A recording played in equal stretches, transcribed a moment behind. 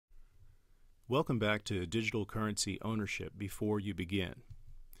Welcome back to Digital Currency Ownership Before You Begin.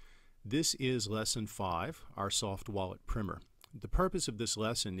 This is Lesson 5, our Soft Wallet Primer. The purpose of this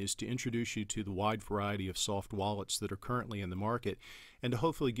lesson is to introduce you to the wide variety of soft wallets that are currently in the market and to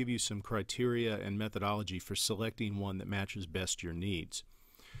hopefully give you some criteria and methodology for selecting one that matches best your needs.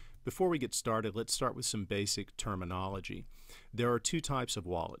 Before we get started, let's start with some basic terminology. There are two types of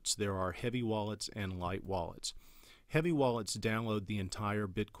wallets. There are heavy wallets and light wallets. Heavy wallets download the entire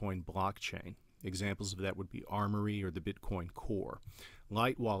Bitcoin blockchain. Examples of that would be Armory or the Bitcoin Core.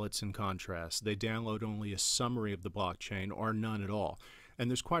 Light wallets, in contrast, they download only a summary of the blockchain or none at all. And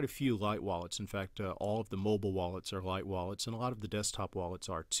there's quite a few light wallets. In fact, all of the mobile wallets are light wallets, and a lot of the desktop wallets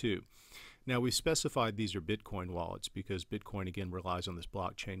are too. Now, we've specified these are Bitcoin wallets because Bitcoin, again, relies on this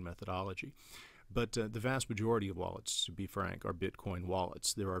blockchain methodology. But the vast majority of wallets, to be frank, are Bitcoin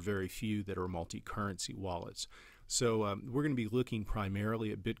wallets. There are very few that are multi-currency wallets. So we're going to be looking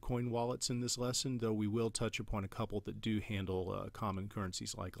primarily at Bitcoin wallets in this lesson, though we will touch upon a couple that do handle common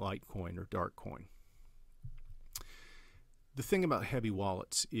currencies like Litecoin or Darkcoin. The thing about heavy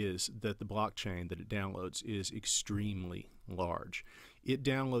wallets is that the blockchain that it downloads is extremely large. It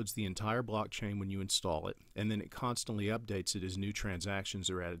downloads the entire blockchain when you install it, and then it constantly updates it as new transactions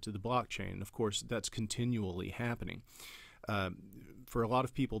are added to the blockchain. And of course, that's continually happening. For a lot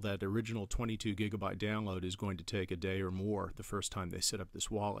of people, that original 22 gigabyte download is going to take a day or more the first time they set up this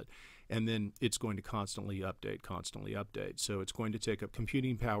wallet, and then it's going to constantly update. So it's going to take up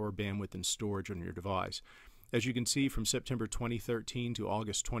computing power, bandwidth, and storage on your device. As you can see, from September 2013 to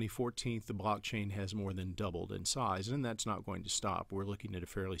August 2014, the blockchain has more than doubled in size, and that's not going to stop. We're looking at a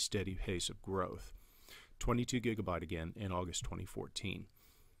fairly steady pace of growth. 22 gigabyte again in August 2014.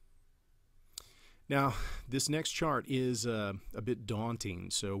 Now, this next chart is a bit daunting,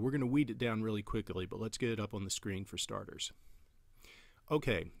 so we're going to weed it down really quickly, but let's get it up on the screen for starters.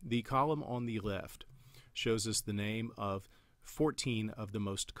 Okay, the column on the left shows us the name of 14 of the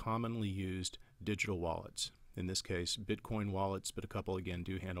most commonly used digital wallets. In this case, Bitcoin wallets, but a couple, again,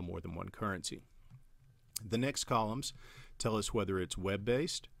 do handle more than one currency. The next columns tell us whether it's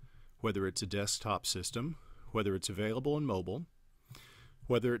web-based, whether it's a desktop system, whether it's available in mobile,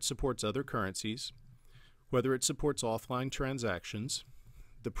 whether it supports other currencies, whether it supports offline transactions,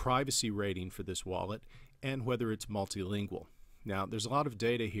 the privacy rating for this wallet, and whether it's multilingual. Now, there's a lot of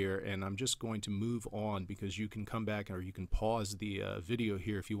data here, and I'm just going to move on because you can come back or you can pause the video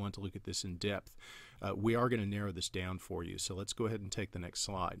here if you want to look at this in depth. We are going to narrow this down for you, so let's go ahead and take the next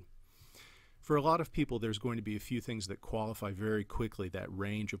slide. For a lot of people, there's going to be a few things that qualify very quickly that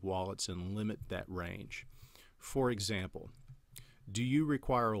range of wallets and limit that range. For example, do you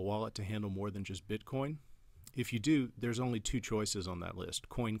require a wallet to handle more than just Bitcoin? If you do, there's only two choices on that list,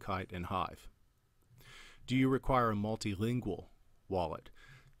 CoinKite and Hive. Do you require a multilingual wallet?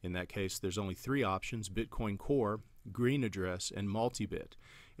 In that case, there's only three options, Bitcoin Core, Green Address, and Multibit.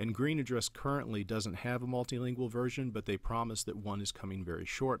 And Green Address currently doesn't have a multilingual version, but they promise that one is coming very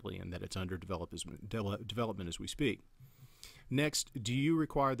shortly and that it's under development as we speak. Next, do you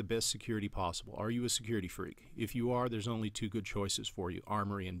require the best security possible? Are you a security freak? If you are, there's only two good choices for you,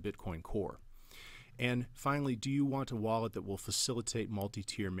 Armory and Bitcoin Core. And finally, do you want a wallet that will facilitate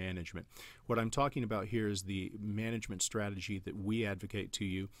multi-tier management? What I'm talking about here is the management strategy that we advocate to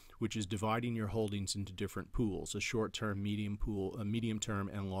you, which is dividing your holdings into different pools, a short-term, medium-term,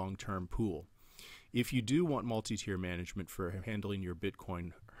 and long-term pool. If you do want multi-tier management for handling your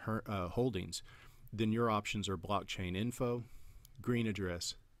Bitcoin holdings, then your options are Blockchain Info, Green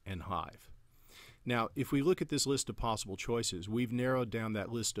Address, and Hive. Now, if we look at this list of possible choices, we've narrowed down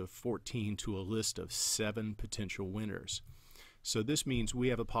that list of 14 to a list of 7 potential winners. So this means we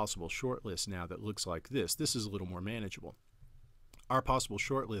have a possible shortlist now that looks like this. This is a little more manageable. Our possible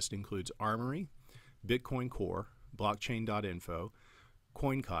shortlist includes Armory, Bitcoin Core, Blockchain.info,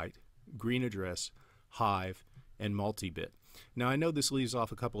 CoinKite, Green Address, Hive, and Multibit. Now, I know this leaves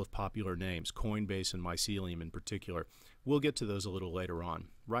off a couple of popular names, Coinbase and Mycelium in particular. We'll get to those a little later on.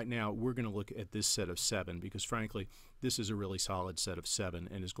 Right now, we're going to look at this set of 7 because, frankly, this is a really solid set of 7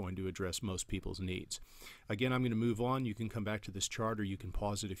 and is going to address most people's needs. Again, I'm going to move on. You can come back to this chart or you can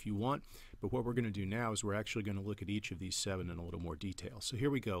pause it if you want. But what we're going to do now is we're actually going to look at each of these 7 in a little more detail. So here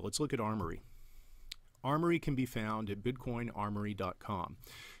we go. Let's look at Armory. Armory can be found at bitcoinarmory.com.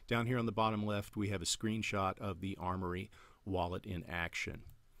 Down here on the bottom left, we have a screenshot of the Armory wallet in action.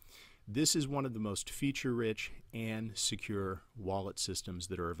 This is one of the most feature-rich and secure wallet systems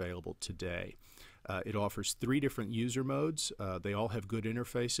that are available today. It offers 3 different user modes. They all have good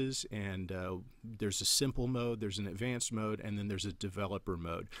interfaces, and there's a simple mode, there's an advanced mode, and then there's a developer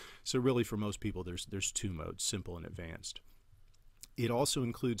mode. So really for most people there's 2 modes, simple and advanced. It also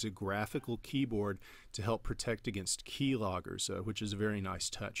includes a graphical keyboard to help protect against keyloggers, which is a very nice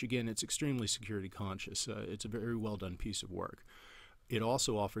touch. Again, it's extremely security conscious. It's a very well done piece of work. It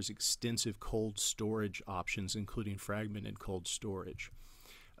also offers extensive cold storage options, including fragmented cold storage.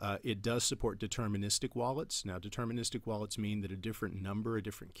 It does support deterministic wallets. Now, deterministic wallets mean that a different number, a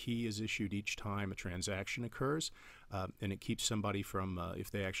different key is issued each time a transaction occurs, and it keeps somebody from, if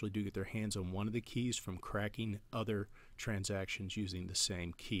they actually do get their hands on one of the keys, from cracking other transactions using the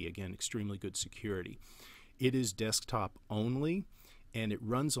same key. Again, extremely good security. It is desktop only, and it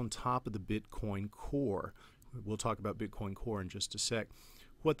runs on top of the Bitcoin Core. We'll talk about Bitcoin Core in just a sec.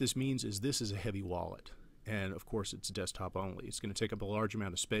 What this means is this is a heavy wallet. And of course, it's desktop only. It's going to take up a large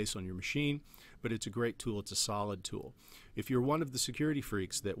amount of space on your machine, but it's a great tool. It's a solid tool. If you're one of the security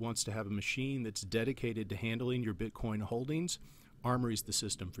freaks that wants to have a machine that's dedicated to handling your Bitcoin holdings, Armory's the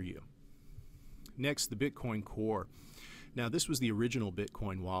system for you. Next, the Bitcoin Core. Now, this was the original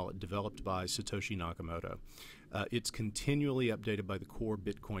Bitcoin wallet developed by Satoshi Nakamoto. It's continually updated by the core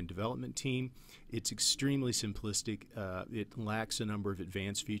Bitcoin development team. It's extremely simplistic. It lacks a number of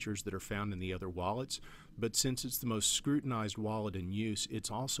advanced features that are found in the other wallets, but since it's the most scrutinized wallet in use,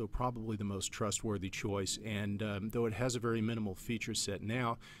 it's also probably the most trustworthy choice. And though it has a very minimal feature set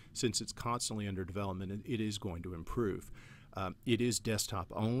now, since it's constantly under development, it is going to improve. It is desktop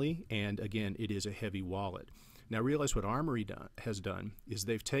only, and again, it is a heavy wallet. Now, realize what Armory has done is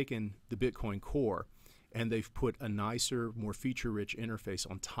they've taken the Bitcoin Core and they've put a nicer, more feature-rich interface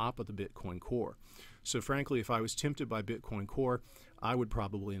on top of the Bitcoin Core. So frankly, if I was tempted by Bitcoin Core, I would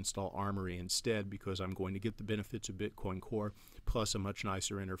probably install Armory instead, because I'm going to get the benefits of Bitcoin Core plus a much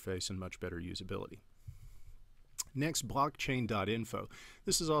nicer interface and much better usability. Next, blockchain.info.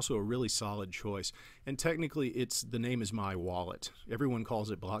 This is also a really solid choice, and technically the name is My Wallet. Everyone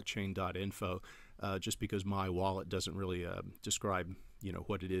calls it blockchain.info just because My Wallet doesn't really describe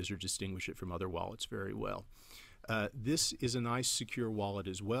what it is or distinguish it from other wallets very well. This is a nice secure wallet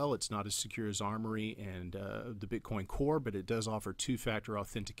as well. It's not as secure as Armory and the Bitcoin Core, but it does offer two-factor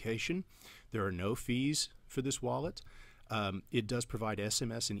authentication. There are no fees for this wallet. It does provide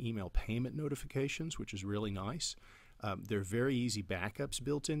SMS and email payment notifications, which is really nice. There are very easy backups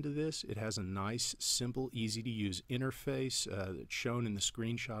built into this. It has a nice, simple, easy-to-use interface that's shown in the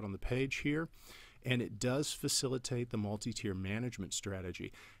screenshot on the page here. And it does facilitate the multi-tier management strategy.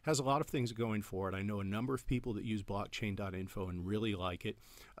 It has a lot of things going for it. I know a number of people that use blockchain.info and really like it.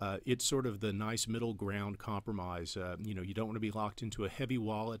 It's sort of the nice middle ground compromise. You don't want to be locked into a heavy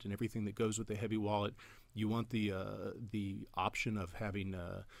wallet and everything that goes with a heavy wallet. You want the option of having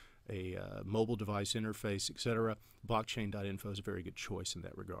a mobile device interface, etc. Blockchain.info is a very good choice in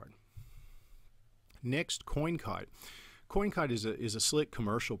that regard. Next, CoinKite. CoinKite is a slick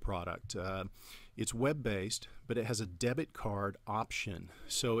commercial product. It's web-based, but it has a debit card option.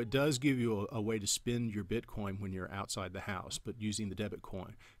 So it does give you a way to spend your Bitcoin when you're outside the house, but using the debit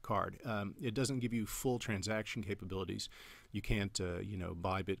card. It doesn't give you full transaction capabilities. You can't,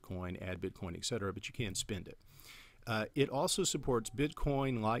 buy Bitcoin, add Bitcoin, etc., but you can spend it. It also supports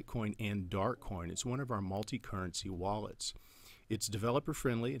Bitcoin, Litecoin, and Darkcoin. It's one of our multi-currency wallets. It's developer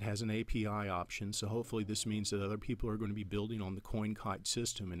friendly. It has an API option, so hopefully this means that other people are going to be building on the CoinKite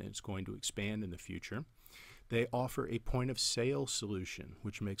system and it's going to expand in the future. They offer a point of sale solution,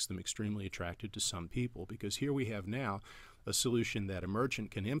 which makes them extremely attractive to some people, because here we have now a solution that a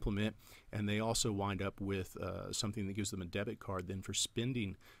merchant can implement, and they also wind up with something that gives them a debit card then for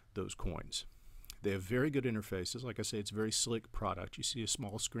spending those coins. They have very good interfaces. Like I say, it's a very slick product. You see a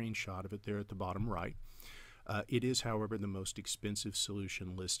small screenshot of it there at the bottom right. It is, however, the most expensive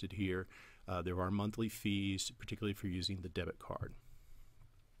solution listed here. There are monthly fees, particularly for using the debit card.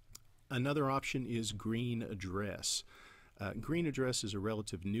 Another option is Green Address. Green Address is a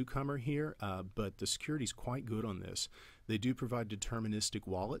relative newcomer here, but the security is quite good on this. They do provide deterministic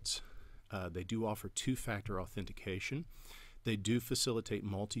wallets. They do offer two-factor authentication. They do facilitate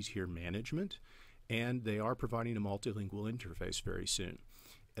multi-tier management, and they are providing a multilingual interface very soon.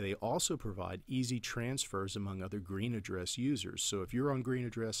 They also provide easy transfers among other Green Address users. So if you're on Green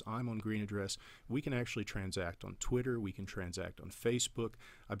Address, I'm on Green Address, we can actually transact on Twitter, we can transact on Facebook.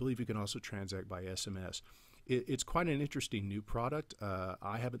 I believe you can also transact by SMS. It's quite an interesting new product.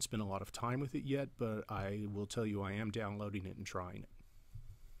 I haven't spent a lot of time with it yet, but I will tell you I am downloading it and trying it.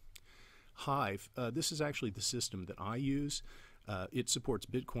 Hive, this is actually the system that I use. It supports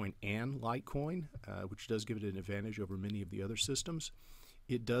Bitcoin and Litecoin, which does give it an advantage over many of the other systems.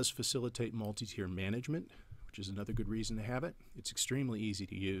 It does facilitate multi-tier management, which is another good reason to have it. It's extremely easy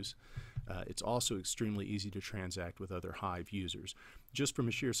to use. It's also extremely easy to transact with other Hive users. Just from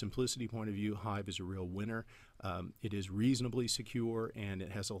a sheer simplicity point of view, Hive is a real winner. It is reasonably secure, and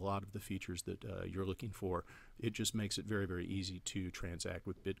it has a lot of the features that you're looking for. It just makes it very, very easy to transact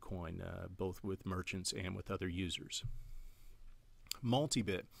with Bitcoin, both with merchants and with other users.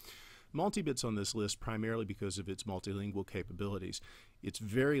 Multibit. Multibit's on this list primarily because of its multilingual capabilities. It's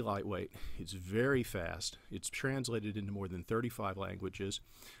very lightweight, it's very fast, it's translated into more than 35 languages.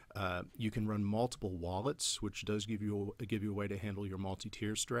 You can run multiple wallets, which does give you a way to handle your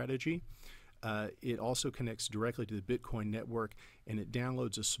multi-tier strategy. It also connects directly to the Bitcoin network, and it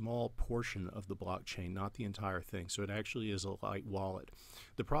downloads a small portion of the blockchain, not the entire thing. So it actually is a light wallet.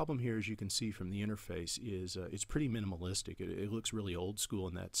 The problem here, as you can see from the interface, is it's pretty minimalistic. It looks really old school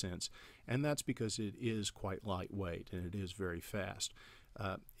in that sense, and that's because it is quite lightweight and it is very fast.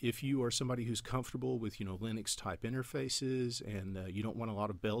 If you are somebody who's comfortable with Linux type interfaces and you don't want a lot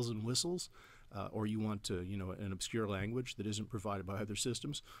of bells and whistles, or you want an obscure language that isn't provided by other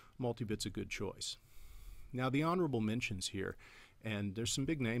systems, Multibit's a good choice. Now the honorable mentions here, and there's some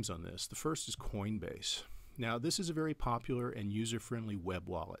big names on this. The first is Coinbase. Now this is a very popular and user-friendly web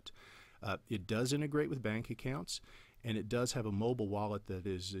wallet. It does integrate with bank accounts, and it does have a mobile wallet that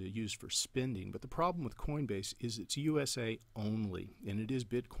is used for spending. But the problem with Coinbase is it's USA only, and it is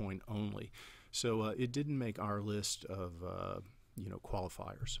Bitcoin only. So it didn't make our list of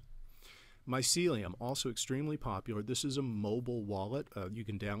qualifiers. Mycelium, also extremely popular. This is a mobile wallet. You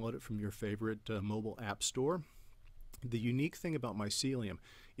can download it from your favorite mobile app store. The unique thing about Mycelium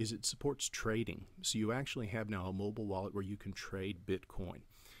is it supports trading. So you actually have now a mobile wallet where you can trade Bitcoin.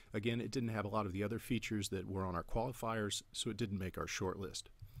 Again, it didn't have a lot of the other features that were on our qualifiers, so it didn't make our short list.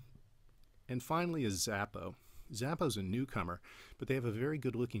 And finally is Xapo. Xapo's a newcomer, but they have a very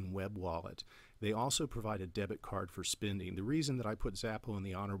good-looking web wallet. They also provide a debit card for spending. The reason that I put Xapo in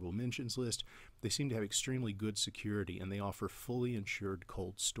the honorable mentions list, they seem to have extremely good security, and they offer fully insured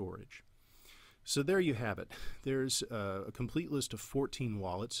cold storage. So there you have it. There's a complete list of 14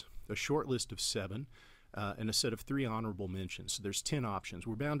 wallets, a short list of 7, and a set of 3 honorable mentions. So there's 10 options.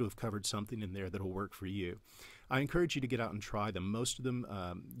 We're bound to have covered something in there that'll work for you. I encourage you to get out and try them. Most of them,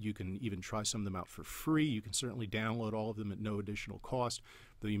 you can even try some of them out for free. You can certainly download all of them at no additional cost,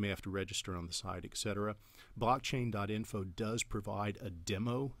 though you may have to register on the site, etc. Blockchain.info does provide a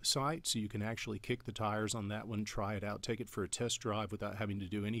demo site, so you can actually kick the tires on that one, try it out, take it for a test drive without having to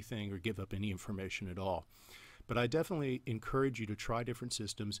do anything or give up any information at all. But I definitely encourage you to try different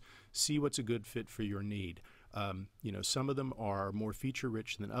systems, see what's a good fit for your need. Some of them are more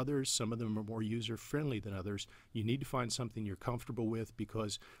feature-rich than others. Some of them are more user-friendly than others. You need to find something you're comfortable with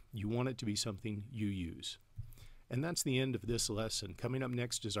because you want it to be something you use. And that's the end of this lesson. Coming up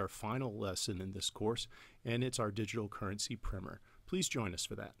next is our final lesson in this course, and it's our digital currency primer. Please join us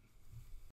for that.